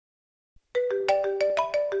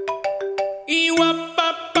Y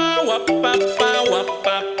guapapa, guapapa,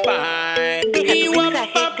 guapapa. Y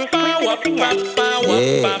guapapa, guapapa,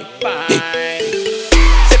 guapapa.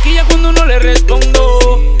 Se quilla cuando no le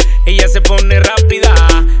respondo. Ella se pone rápida.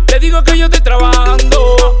 Le digo que yo estoy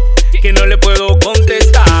trabajando, que no le puedo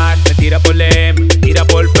contestar. Me tira por DM, me tira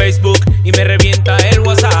por Facebook y me revienta el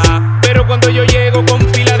WhatsApp. Pero cuando yo llego con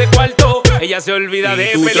pila de cuarto, ella se olvida de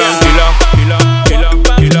pelear. Tranquila,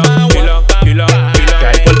 que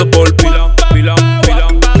hay cuarto por pila.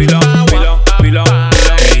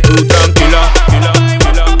 Y tú tranquila, que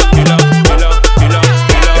hay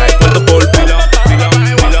cuarto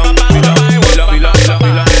por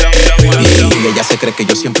pila. Y ella se cree que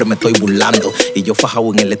yo siempre me estoy burlando y yo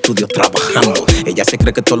fajado en el estudio trabajando. Ella se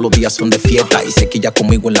cree que todos los días son de fiesta y sé que ella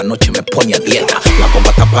conmigo en la noche me pone a dieta. La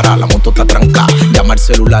bomba está parada, la moto está trancada. Llama al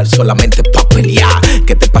celular solamente pa' pelear.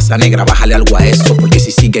 ¿Qué te pasa, negra? Bájale algo a eso, porque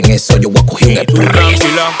si siguen eso yo voy a coger un expreso.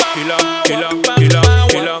 Tranquila,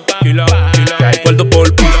 que hay cuarto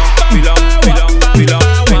por pila.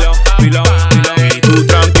 Y tú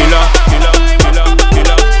tranquila,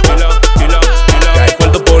 que hay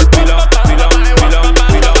cuarto por pila.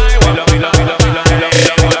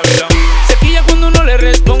 Se quilla cuando no le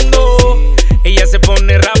respondo. Ella se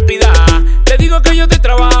pone rápida. Le digo que yo estoy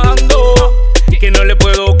trabajando, que no le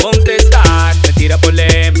puedo contestar. Me tira por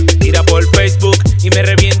DM, me tira por Facebook y me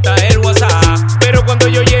revienta el WhatsApp. Pero cuando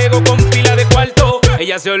yo llego con pila de cuarto,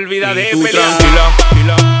 ella se olvida de pelear.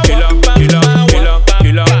 Tranquila,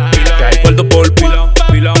 que hay cuarto por pila.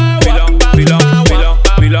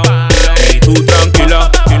 Y tú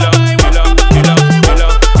tranquila,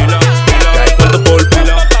 que hay cuarto por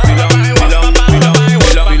pila.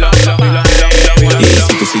 Y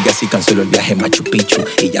si tú sigues así, cancelo el viaje a Machu Picchu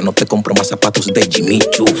y ya no te compro más zapatos de Jimmy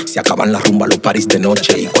Choo. Se acaban la rumba, los paris de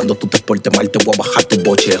noche y cuando tú te portes mal te voy a bajar tu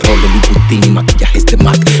boche. Roller y Putin y maquillajes de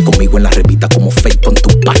Mac, conmigo en la revista como fake con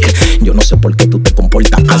tu pack. Yo no sé por qué tú te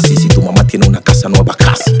comportas así si tu mamá tiene una casa nueva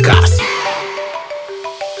casi.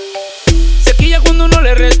 Se quilla cuando no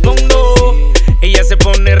le respondo. Ella se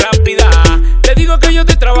pone rápida. Le digo que yo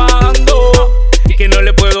estoy trabajando, que no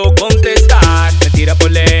le puedo contestar. Me tira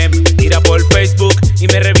por DM, me tira por Facebook y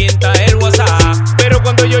me revienta el WhatsApp. Pero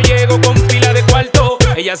cuando yo llego con pila de cuarto,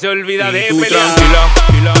 ella se olvida de pelear.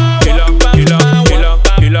 Tranquila,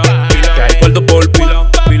 que hay cuarto por pila.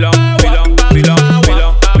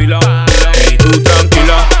 Y tú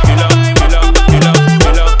tranquila,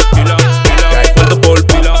 que hay cuarto por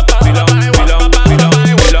pila.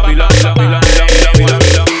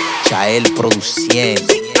 Chael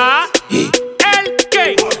produciendo. El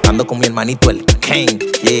King. Ando con mi hermanito el King.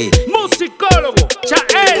 Musicólogo,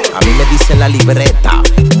 Chael. A mí me dice la libreta,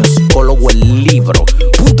 musicólogo el libro.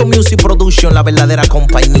 Punto Music Production, la verdadera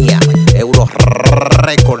compañía. Euro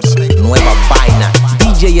Records, nueva vaina.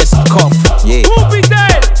 djscuff,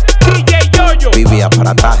 Júpiter, DJ Yoyo. Vive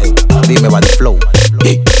aparataje.